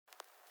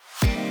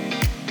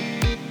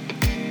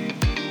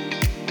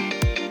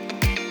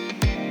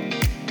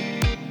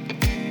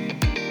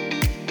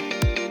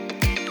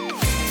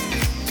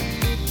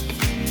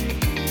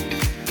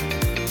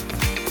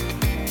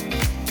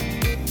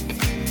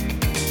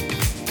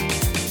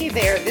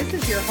there, this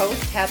is your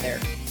host Heather,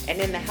 and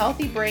in the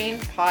Healthy Brain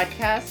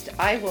podcast,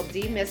 I will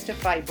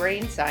demystify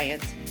brain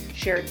science,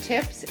 share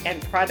tips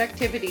and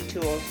productivity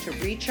tools to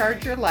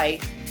recharge your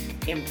life,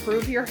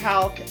 improve your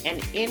health,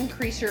 and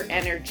increase your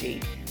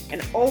energy,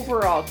 and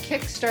overall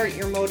kickstart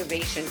your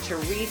motivation to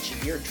reach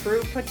your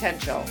true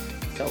potential.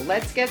 So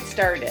let's get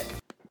started.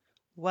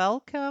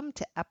 Welcome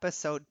to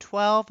episode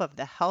 12 of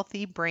the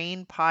Healthy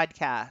Brain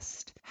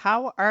podcast.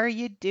 How are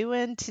you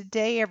doing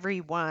today,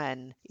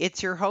 everyone?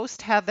 It's your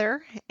host,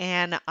 Heather,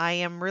 and I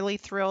am really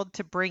thrilled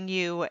to bring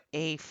you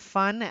a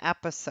fun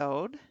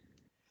episode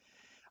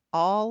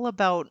all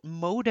about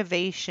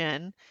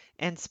motivation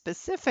and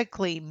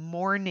specifically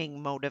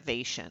morning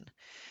motivation.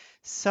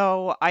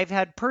 So I've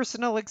had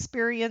personal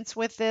experience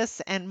with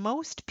this, and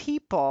most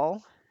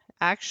people,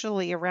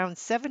 actually around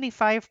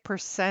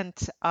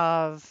 75%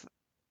 of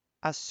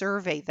a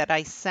survey that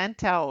I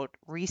sent out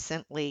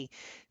recently,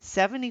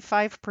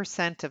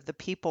 75% of the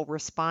people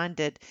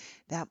responded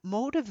that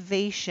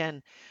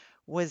motivation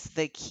was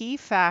the key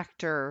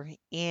factor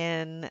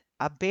in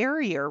a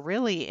barrier,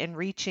 really, in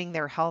reaching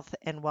their health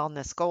and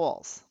wellness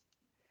goals.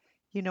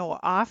 You know,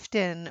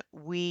 often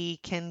we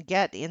can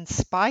get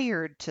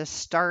inspired to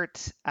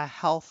start a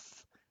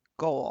health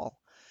goal,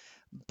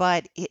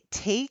 but it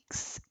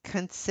takes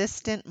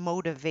consistent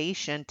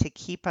motivation to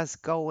keep us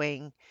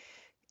going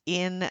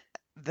in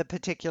the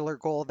particular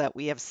goal that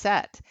we have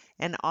set.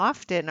 And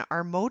often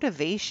our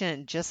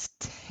motivation just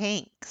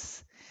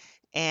tanks.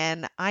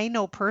 And I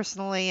know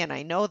personally, and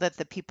I know that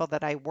the people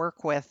that I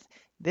work with,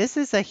 this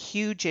is a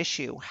huge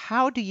issue.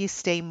 How do you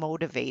stay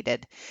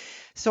motivated?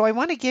 So I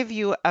want to give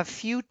you a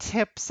few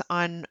tips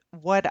on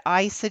what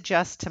I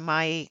suggest to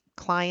my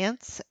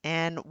clients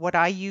and what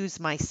I use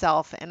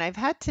myself. And I've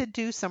had to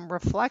do some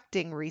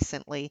reflecting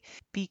recently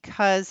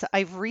because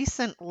I've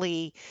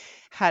recently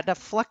had a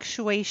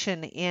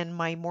fluctuation in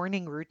my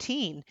morning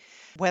routine,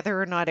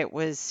 whether or not it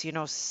was,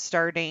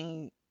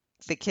 starting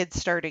the kids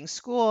starting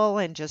school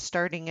and just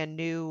starting a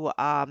new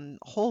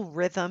whole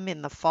rhythm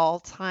in the fall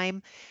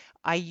time.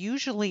 I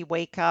usually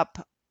wake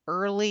up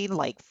early,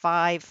 like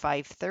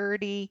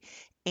 5:30,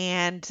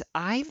 and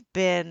I've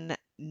been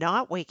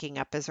not waking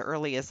up as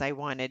early as I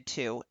wanted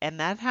to,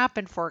 and that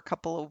happened for a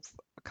couple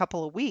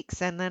of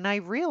weeks. And then I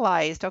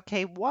realized,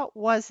 okay, what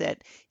was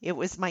it? It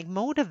was my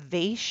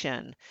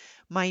motivation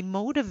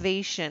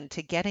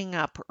to getting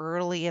up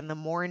early in the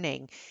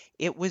morning.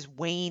 It was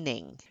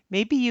waning.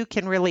 Maybe you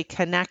can really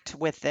connect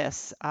with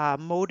this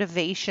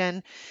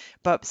motivation,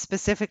 but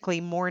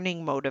specifically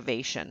morning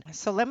motivation.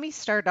 So let me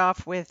start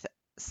off with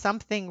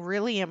something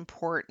really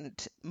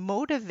important.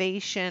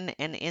 Motivation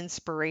and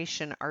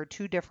inspiration are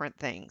two different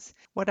things.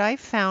 What I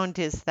found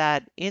is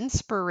that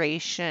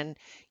inspiration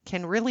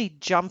can really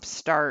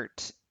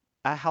jumpstart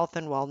a health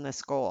and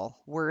wellness goal.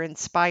 We're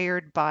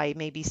inspired by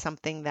maybe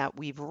something that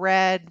we've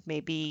read,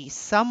 maybe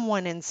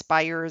someone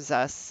inspires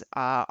us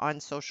on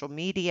social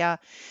media,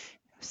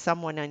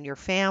 someone in your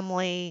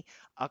family,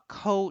 a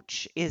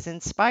coach is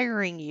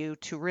inspiring you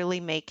to really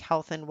make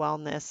health and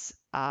wellness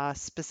a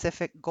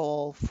specific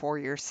goal for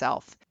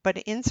yourself. But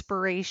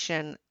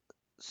inspiration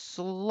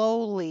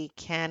slowly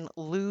can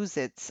lose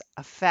its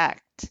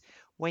effect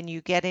when you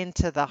get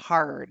into the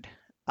hard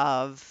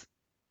of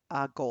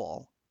a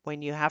goal,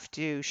 when you have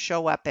to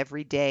show up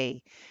every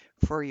day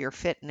for your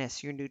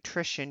fitness, your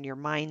nutrition, your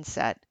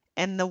mindset.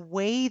 And the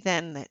way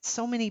then that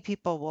so many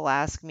people will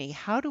ask me,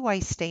 how do I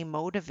stay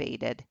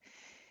motivated?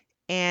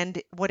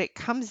 And what it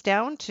comes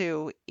down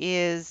to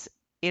is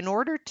in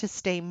order to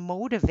stay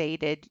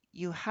motivated,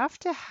 you have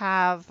to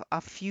have a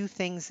few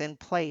things in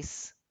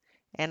place.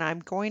 And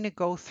I'm going to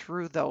go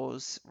through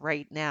those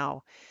right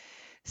now.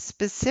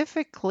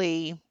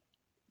 Specifically,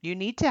 you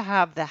need to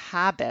have the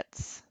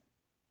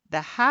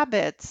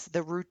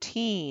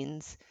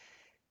routines,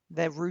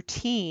 the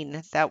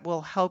routine that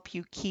will help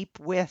you keep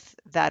with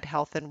that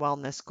health and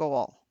wellness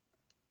goal.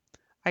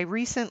 I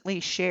recently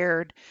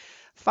shared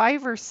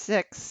 5 or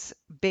 6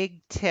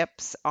 big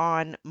tips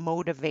on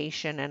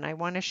motivation, and I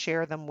want to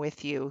share them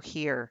with you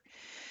here.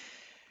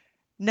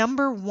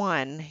 Number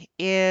one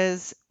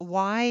is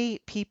why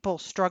people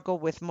struggle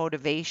with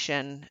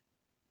motivation.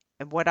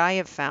 And what I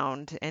have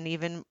found, and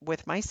even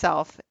with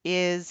myself,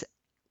 is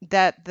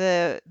that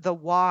the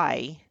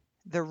why,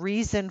 the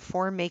reason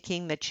for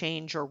making the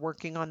change or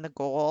working on the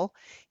goal,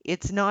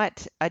 it's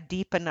not a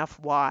deep enough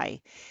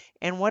why.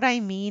 And what I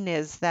mean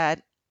is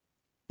that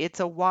it's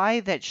a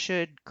why that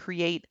should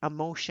create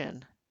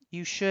emotion.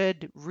 You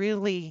should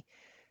really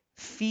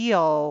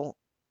feel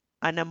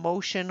an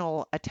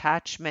emotional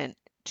attachment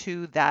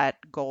to that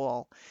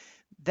goal,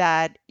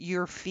 that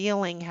you're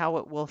feeling how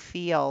it will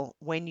feel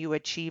when you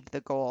achieve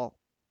the goal.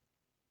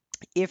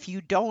 If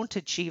you don't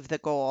achieve the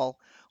goal,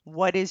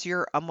 what is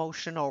your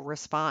emotional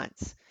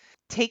response?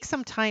 Take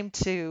some time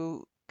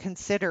to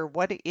consider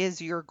what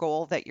is your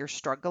goal that you're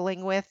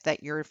struggling with,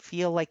 that you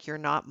feel like you're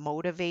not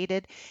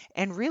motivated,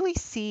 and really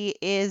see,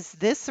 is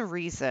this a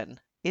reason?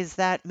 Is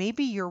that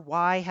maybe your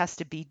why has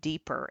to be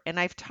deeper? And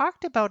I've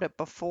talked about it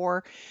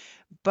before,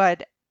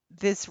 but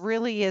this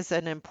really is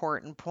an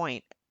important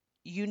point.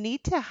 you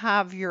need to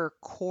have your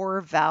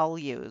core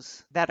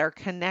values that are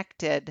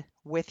connected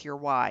with your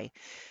why.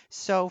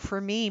 So for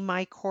me,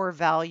 my core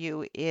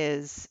value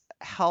is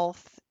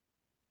health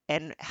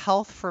and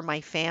health for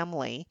my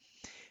family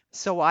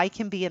so I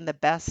can be in the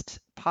best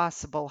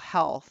possible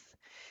health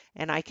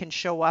and I can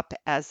show up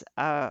as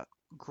a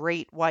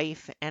great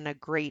wife and a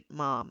great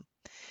mom.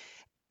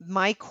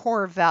 My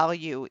core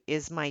value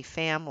is my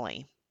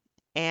family.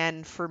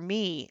 And for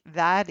me,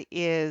 that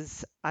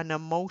is an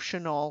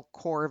emotional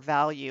core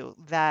value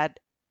that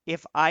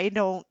if I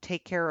don't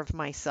take care of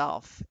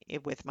myself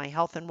with my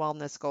health and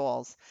wellness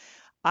goals,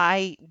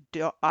 I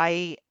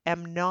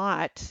am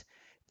not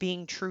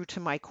being true to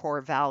my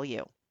core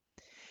value.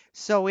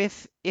 So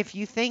if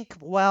you think,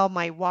 well,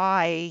 my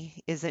why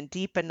isn't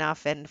deep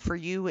enough and for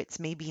you it's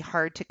maybe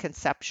hard to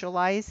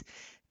conceptualize,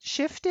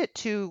 shift it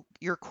to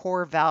your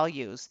core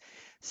values.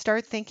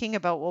 Start thinking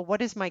about, well,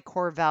 what is my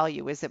core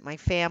value? Is it my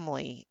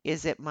family?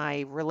 Is it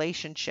my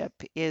relationship?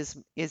 Is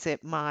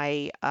it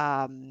my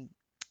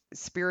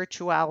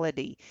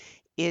spirituality?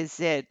 Is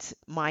it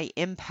my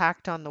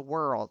impact on the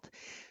world?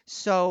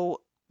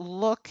 So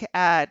look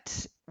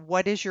at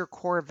what is your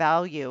core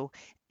value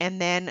and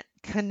then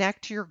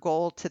connect your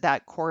goal to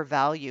that core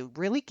value.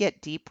 Really get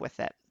deep with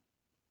it.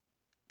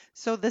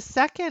 So the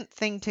second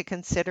thing to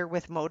consider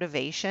with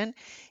motivation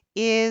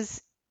is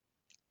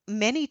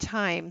many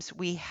times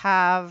we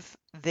have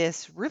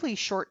this really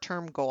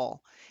short-term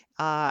goal.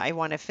 I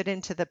want to fit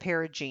into the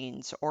pair of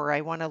jeans, or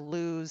I want to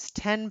lose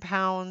 10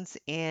 pounds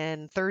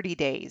in 30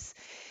 days.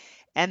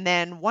 And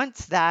then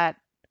once that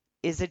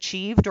is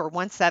achieved, or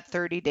once that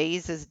 30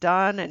 days is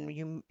done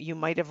and you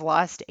might have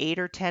lost 8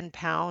 or 10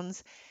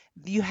 pounds,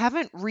 you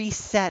haven't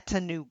reset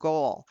a new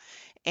goal.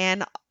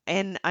 And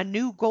a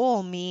new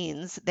goal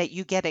means that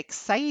you get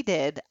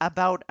excited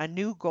about a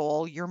new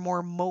goal. You're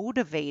more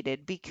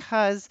motivated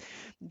because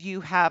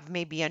you have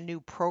maybe a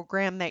new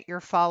program that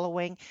you're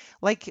following.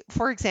 Like,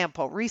 for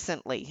example,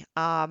 recently,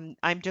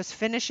 I'm just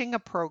finishing a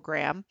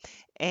program,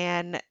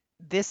 and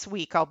this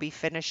week I'll be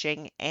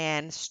finishing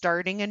and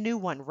starting a new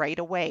one right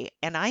away.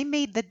 And I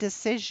made the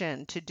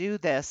decision to do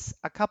this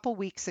a couple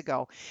weeks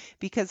ago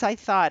because I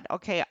thought,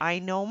 okay, I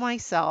know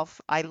myself.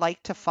 I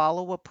like to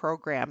follow a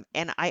program.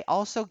 And I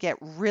also get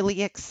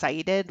really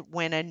excited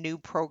when a new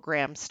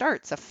program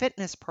starts, a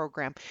fitness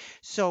program.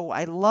 So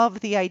I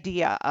love the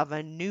idea of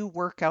a new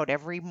workout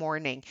every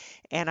morning.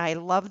 And I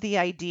love the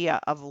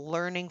idea of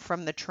learning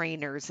from the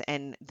trainers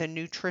and the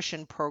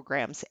nutrition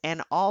programs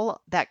and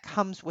all that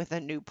comes with a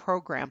new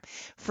program.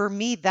 For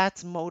me,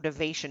 that's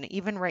motivation.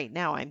 Even right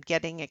now, I'm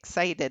getting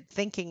excited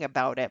thinking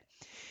about it.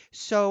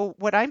 So,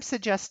 what I'm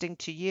suggesting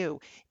to you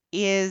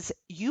is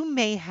you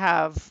may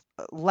have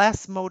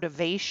less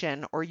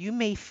motivation, or you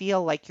may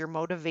feel like your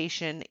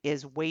motivation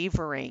is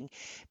wavering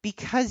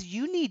because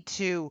you need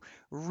to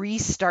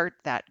restart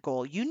that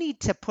goal. You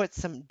need to put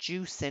some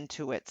juice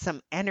into it,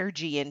 some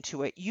energy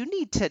into it. You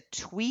need to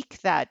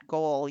tweak that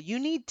goal. You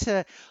need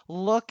to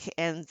look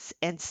and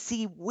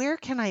see, where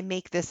can I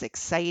make this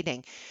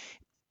exciting?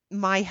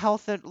 My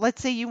health,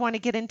 let's say you want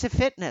to get into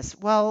fitness.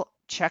 Well,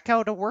 check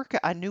out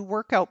a new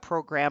workout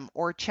program,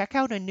 or check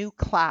out a new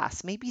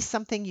class, maybe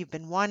something you've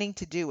been wanting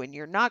to do and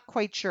you're not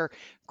quite sure.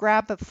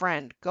 Grab a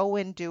friend, go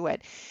and do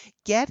it.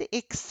 Get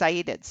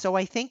excited. So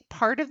I think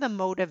part of the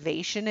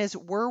motivation is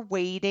we're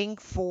waiting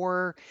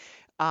for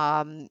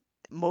um,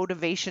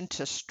 motivation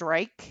to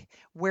strike,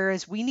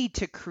 whereas we need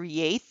to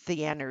create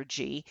the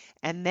energy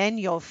and then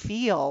you'll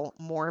feel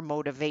more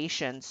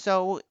motivation.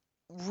 So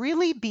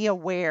really be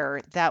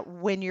aware that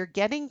when you're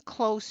getting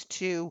close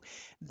to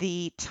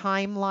the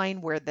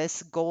timeline where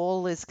this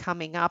goal is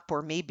coming up,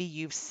 or maybe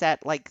you've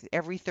set like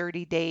every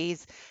 30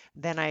 days,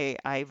 then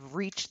I've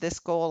reached this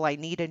goal, I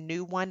need a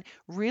new one.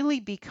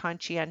 Really be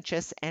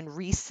conscientious and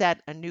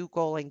reset a new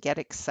goal and get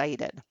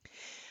excited.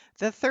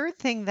 The third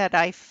thing that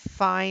I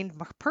find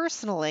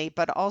personally,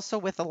 but also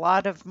with a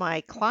lot of my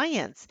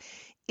clients,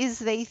 is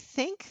they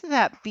think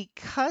that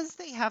because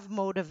they have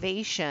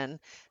motivation,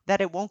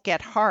 that it won't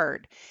get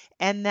hard.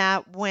 And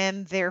that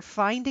when they're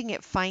finding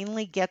it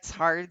finally gets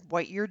hard,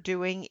 what you're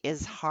doing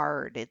is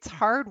hard. It's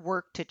hard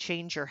work to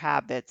change your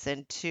habits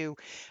and to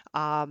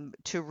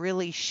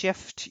really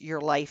shift your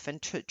life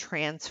and to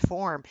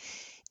transform.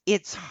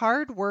 It's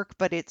hard work,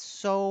 but it's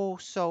so,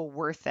 so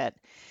worth it.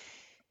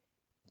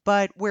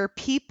 But where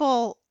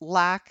people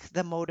lack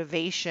the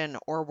motivation,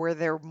 or where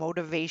their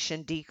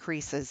motivation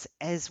decreases,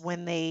 is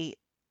when they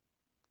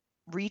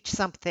reach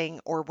something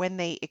or when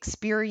they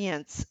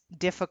experience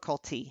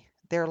difficulty.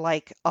 They're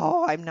like,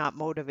 oh, I'm not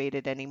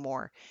motivated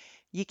anymore.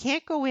 You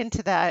can't go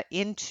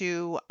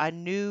into a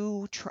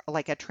new,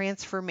 like a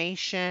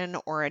transformation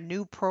or a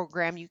new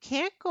program. You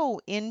can't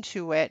go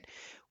into it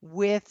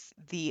with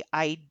the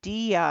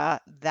idea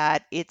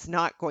that it's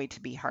not going to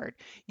be hard.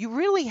 You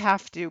really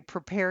have to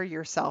prepare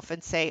yourself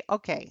and say,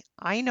 okay,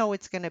 I know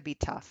it's going to be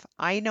tough.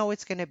 I know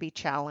it's going to be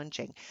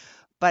challenging,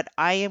 but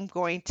I am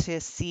going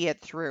to see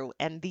it through.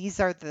 And these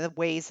are the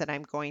ways that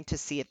I'm going to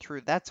see it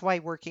through. That's why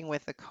working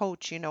with a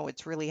coach,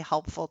 it's really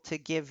helpful to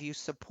give you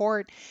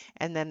support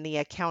and then the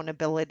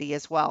accountability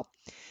as well.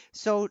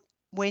 So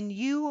When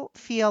you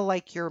feel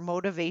like your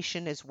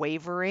motivation is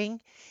wavering,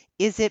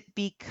 is it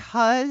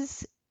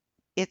because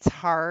it's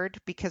hard,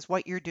 because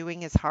what you're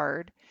doing is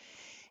hard?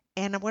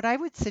 And what I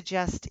would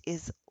suggest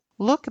is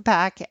look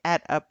back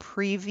at a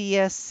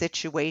previous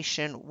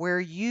situation where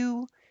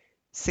you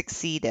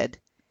succeeded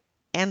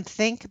and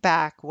think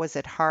back, was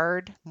it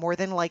hard? More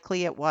than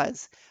likely it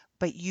was,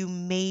 but you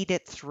made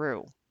it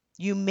through.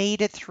 You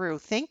made it through.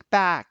 Think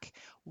back,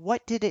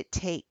 what did it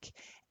take?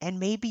 And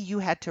maybe you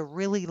had to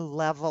really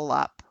level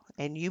up.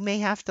 And you may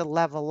have to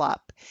level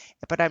up.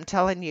 But I'm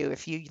telling you,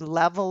 if you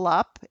level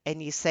up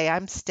and you say,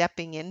 I'm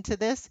stepping into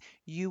this,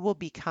 you will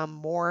become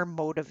more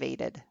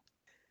motivated.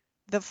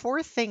 The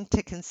fourth thing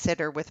to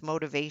consider with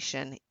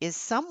motivation is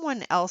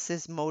someone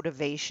else's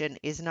motivation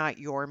is not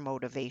your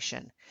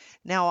motivation.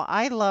 Now,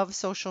 I love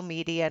social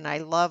media and I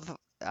love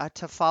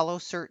to follow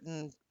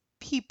certain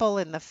people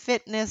in the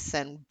fitness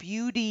and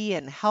beauty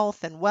and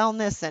health and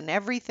wellness and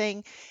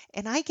everything,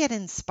 and I get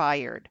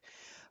inspired.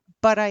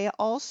 But I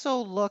also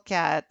look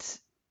at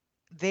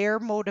their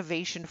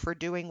motivation for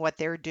doing what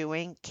they're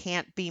doing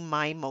can't be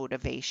my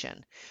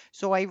motivation.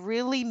 So I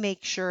really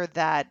make sure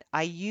that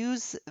I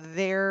use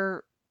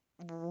their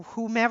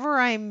whomever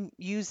I'm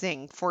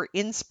using for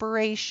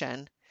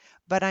inspiration,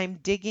 but I'm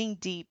digging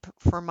deep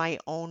for my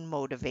own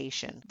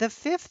motivation. The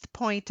fifth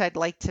point I'd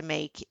like to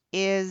make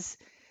is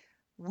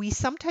we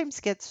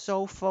sometimes get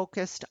so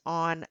focused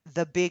on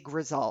the big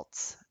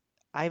results.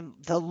 I'm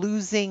the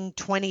losing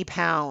 20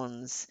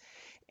 pounds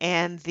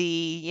and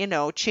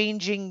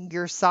changing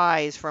your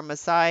size from a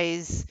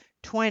size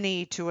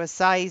 20 to a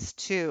size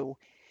 2.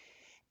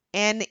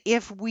 And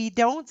if we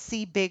don't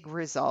see big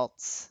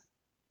results,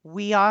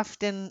 we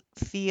often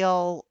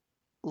feel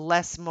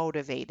less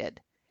motivated.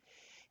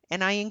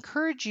 And I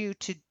encourage you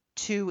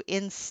to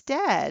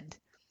instead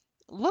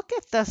look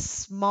at the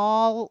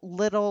small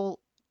little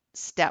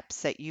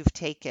steps that you've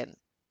taken.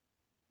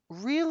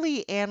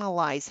 Really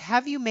analyze,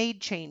 have you made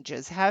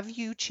changes? Have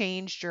you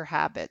changed your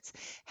habits?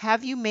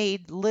 Have you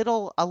made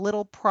a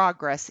little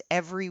progress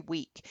every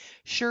week?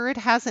 Sure, it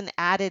hasn't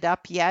added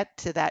up yet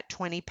to that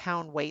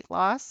 20-pound weight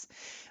loss,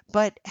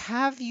 but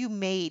have you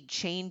made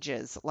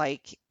changes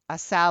like a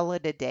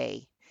salad a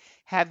day?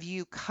 Have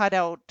you cut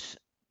out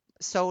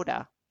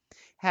soda?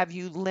 Have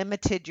you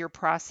limited your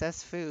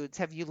processed foods?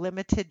 Have you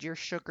limited your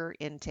sugar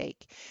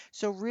intake?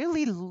 So,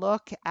 really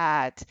look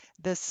at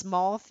the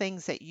small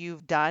things that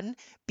you've done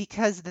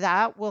because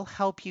that will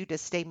help you to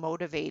stay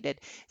motivated.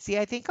 See,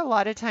 I think a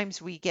lot of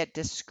times we get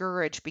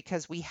discouraged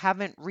because we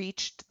haven't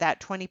reached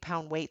that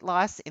 20-pound weight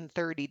loss in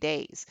 30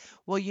 days.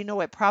 Well,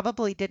 it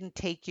probably didn't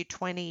take you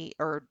 20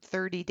 or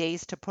 30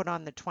 days to put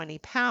on the 20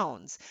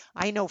 pounds.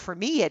 I know for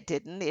me it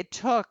didn't. It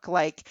took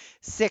like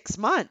 6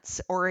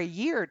 months or a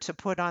year to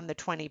put on the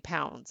 20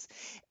 pounds.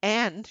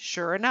 And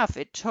sure enough,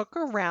 it took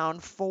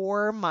around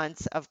 4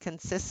 months of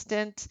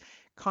consistent,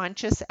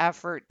 conscious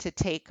effort to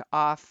take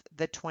off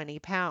the 20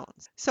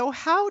 pounds. So,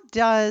 how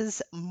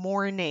does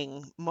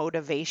morning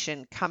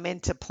motivation come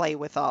into play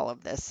with all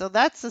of this? So,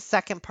 that's the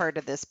second part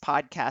of this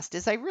podcast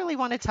is I really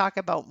want to talk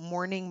about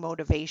morning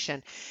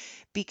motivation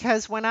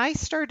because when I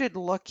started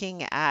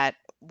looking at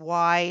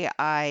why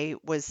I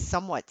was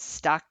somewhat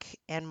stuck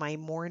and my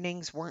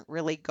mornings weren't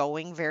really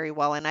going very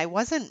well and I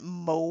wasn't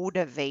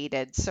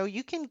motivated. So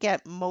you can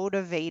get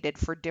motivated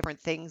for different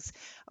things.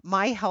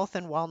 My health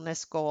and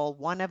wellness goal,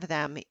 one of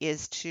them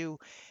is to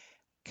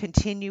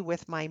continue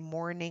with my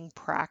morning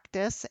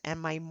practice and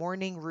my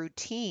morning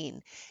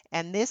routine.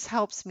 And this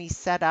helps me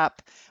set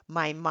up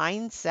my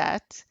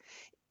mindset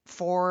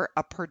for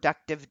a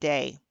productive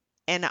day.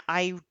 And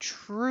I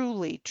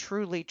truly,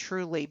 truly,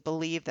 truly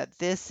believe that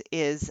this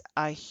is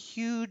a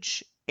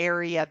huge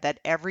area that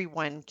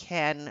everyone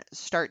can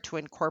start to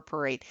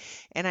incorporate.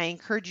 And I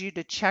encourage you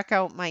to check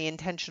out my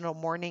intentional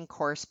morning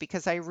course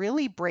because I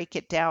really break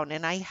it down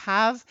and I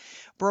have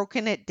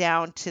broken it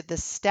down to the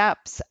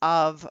steps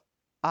of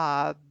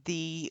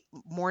the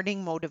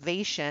morning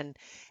motivation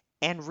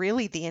and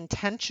really the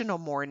intentional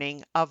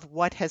morning of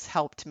what has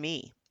helped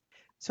me.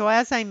 So,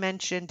 as I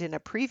mentioned in a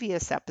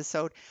previous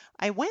episode,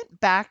 I went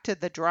back to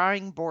the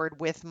drawing board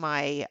with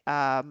my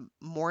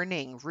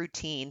morning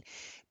routine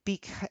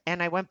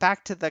and I went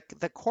back to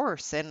the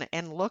course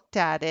and looked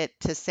at it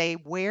to say,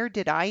 where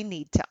did I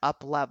need to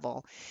up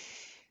level?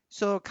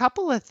 So, a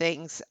couple of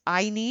things.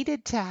 I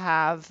needed to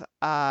have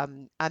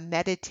a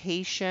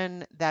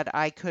meditation that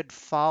I could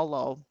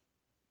follow,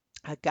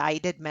 a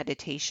guided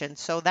meditation.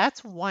 So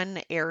that's one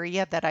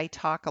area that I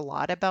talk a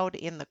lot about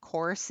in the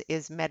course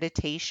is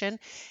meditation.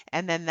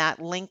 And then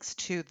that links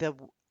to the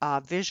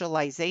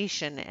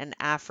visualization and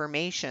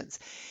affirmations.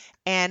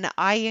 And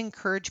I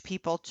encourage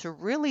people to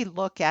really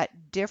look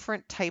at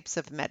different types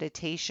of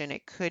meditation.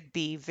 It could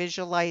be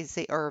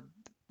visualizing or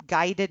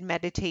guided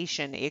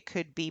meditation. It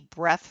could be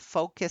breath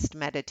focused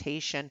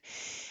meditation.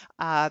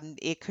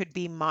 It could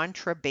be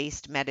mantra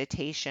based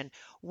meditation.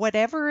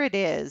 Whatever it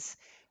is,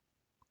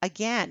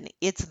 again,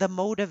 it's the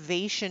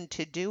motivation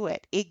to do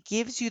it. It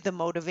gives you the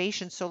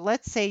motivation. So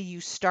let's say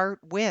you start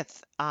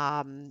with,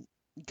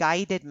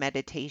 guided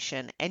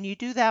meditation, and you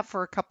do that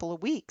for a couple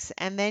of weeks,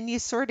 and then you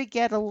sort of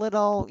get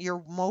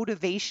your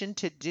motivation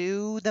to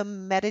do the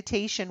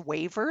meditation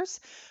wavers.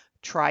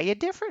 Try a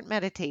different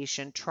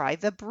meditation. Try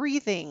the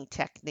breathing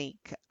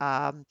technique,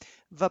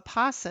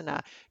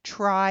 Vipassana.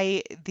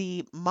 Try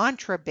the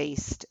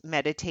mantra-based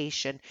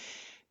meditation.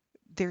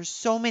 There's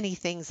so many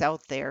things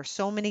out there,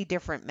 so many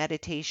different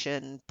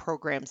meditation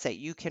programs that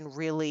you can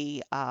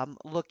really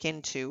look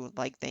into,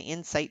 like the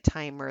Insight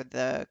Timer,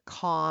 the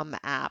Calm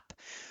app.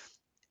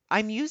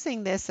 I'm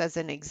using this as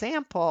an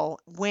example.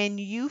 When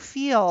you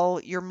feel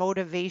your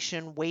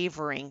motivation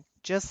wavering,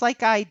 just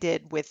like I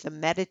did with the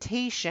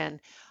meditation,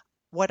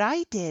 what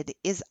I did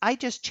is I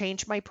just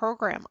changed my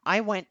program. I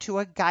went to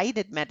a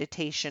guided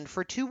meditation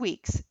for 2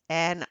 weeks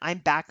and I'm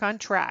back on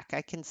track.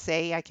 I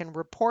can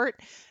report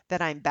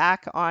that I'm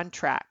back on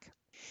track.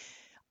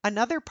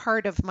 Another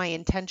part of my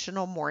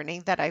intentional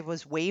morning that I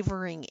was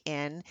wavering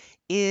in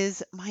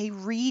is my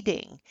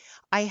reading.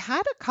 I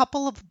had a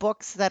couple of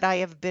books that I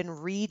have been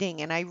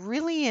reading, and I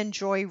really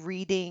enjoy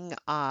reading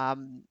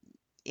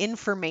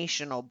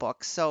informational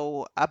books,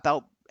 so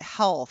about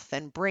health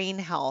and brain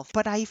health.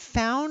 But I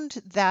found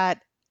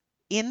that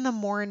in the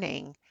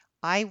morning,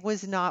 I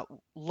was not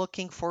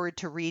looking forward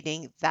to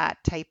reading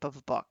that type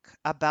of book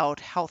about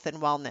health and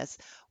wellness.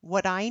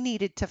 What I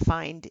needed to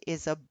find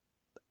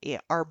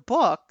are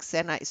books,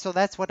 and so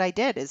that's what I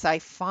did is I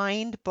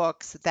find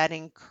books that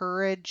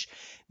encourage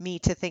me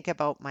to think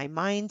about my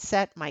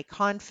mindset, my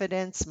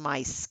confidence,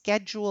 my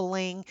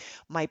scheduling,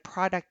 my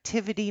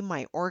productivity,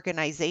 my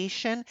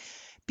organization,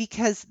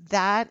 because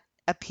that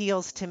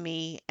appeals to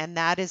me and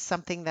that is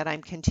something that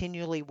I'm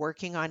continually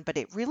working on, but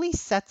it really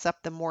sets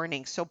up the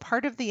morning. So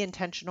part of the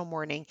intentional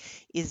morning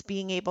is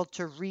being able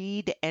to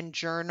read and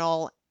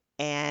journal,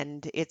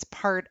 and it's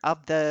part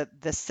of the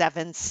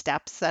 7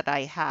 steps that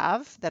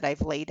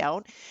I've laid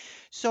out.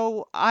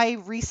 So I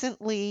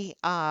recently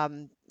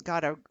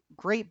got a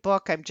great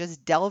book. I'm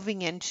just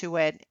delving into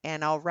it,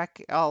 and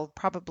I'll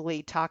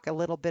probably talk a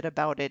little bit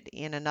about it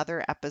in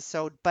another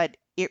episode, but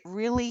it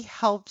really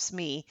helps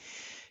me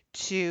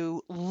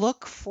to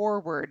look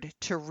forward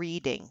to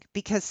reading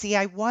because, see,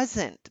 I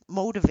wasn't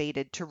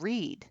motivated to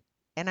read.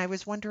 And I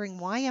was wondering,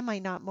 why am I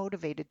not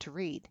motivated to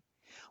read?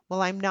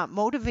 Well, I'm not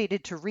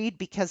motivated to read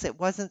because it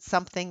wasn't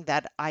something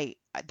that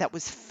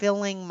was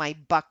filling my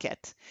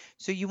bucket.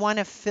 So you want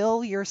to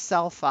fill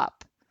yourself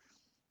up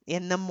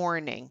in the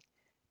morning.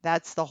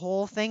 That's the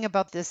whole thing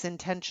about this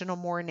intentional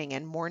morning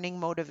and morning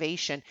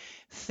motivation.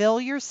 Fill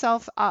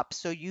yourself up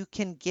so you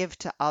can give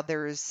to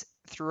others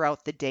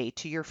throughout the day,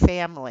 to your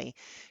family,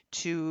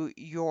 to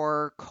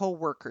your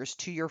coworkers,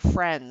 to your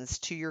friends,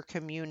 to your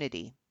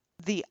community.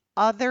 The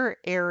other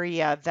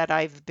area that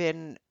I've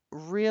been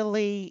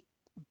really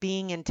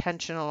being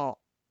intentional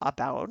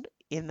about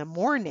in the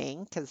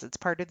morning, because it's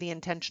part of the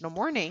intentional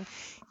morning,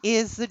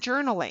 is the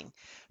journaling.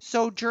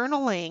 So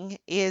journaling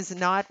is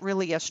not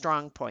really a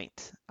strong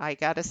point. I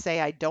gotta say,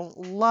 I don't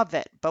love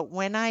it, but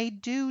when I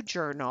do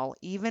journal,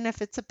 even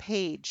if it's a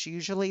page,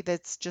 usually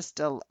that's just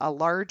a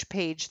large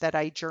page that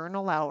I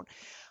journal out,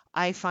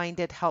 I find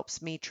it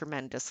helps me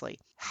tremendously.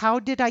 How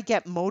did I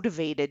get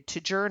motivated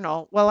to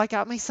journal? Well, I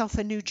got myself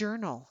a new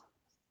journal.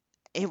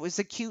 It was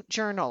a cute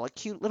journal, a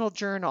cute little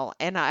journal.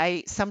 And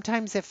I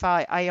sometimes, if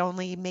I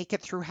only make it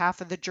through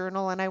half of the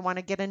journal and I want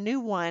to get a new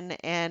one,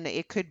 and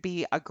it could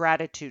be a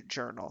gratitude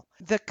journal.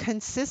 The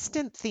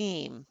consistent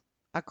theme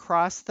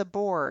across the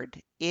board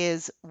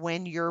is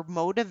when your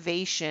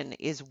motivation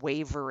is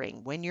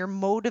wavering, when your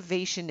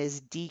motivation is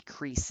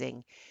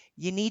decreasing,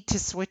 you need to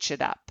switch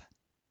it up.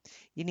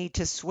 You need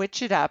to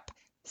switch it up.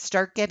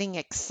 Start getting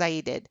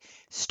excited.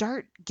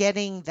 Start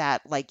getting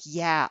that, like,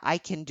 yeah, I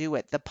can do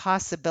it. The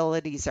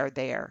possibilities are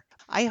there.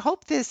 I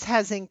hope this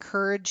has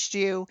encouraged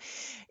you.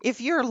 If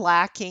you're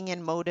lacking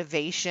in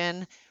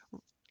motivation,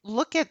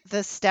 look at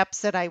the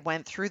steps that I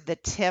went through, the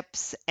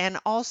tips, and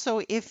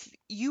also if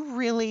you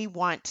really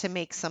want to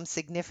make some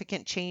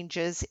significant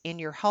changes in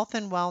your health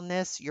and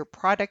wellness, your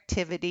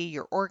productivity,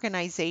 your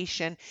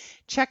organization,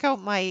 check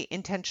out my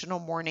Intentional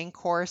Morning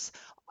course.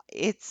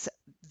 It's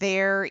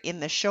there in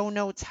the show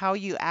notes. How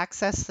you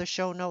access the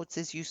show notes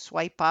is you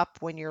swipe up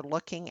when you're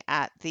looking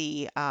at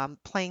the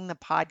playing the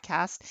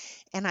podcast,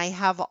 and I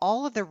have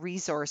all of the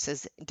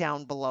resources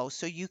down below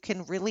so you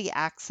can really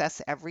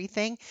access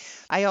everything.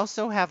 I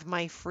also have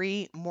my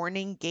free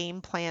morning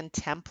game plan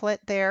template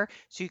there,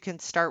 so you can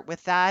start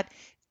with that.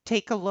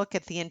 Take a look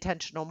at the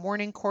Intentional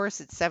Morning course.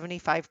 It's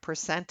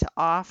 75%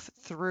 off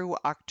through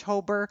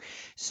October.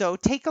 So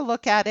take a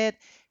look at it.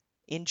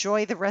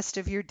 Enjoy the rest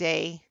of your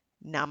day.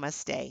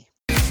 Namaste.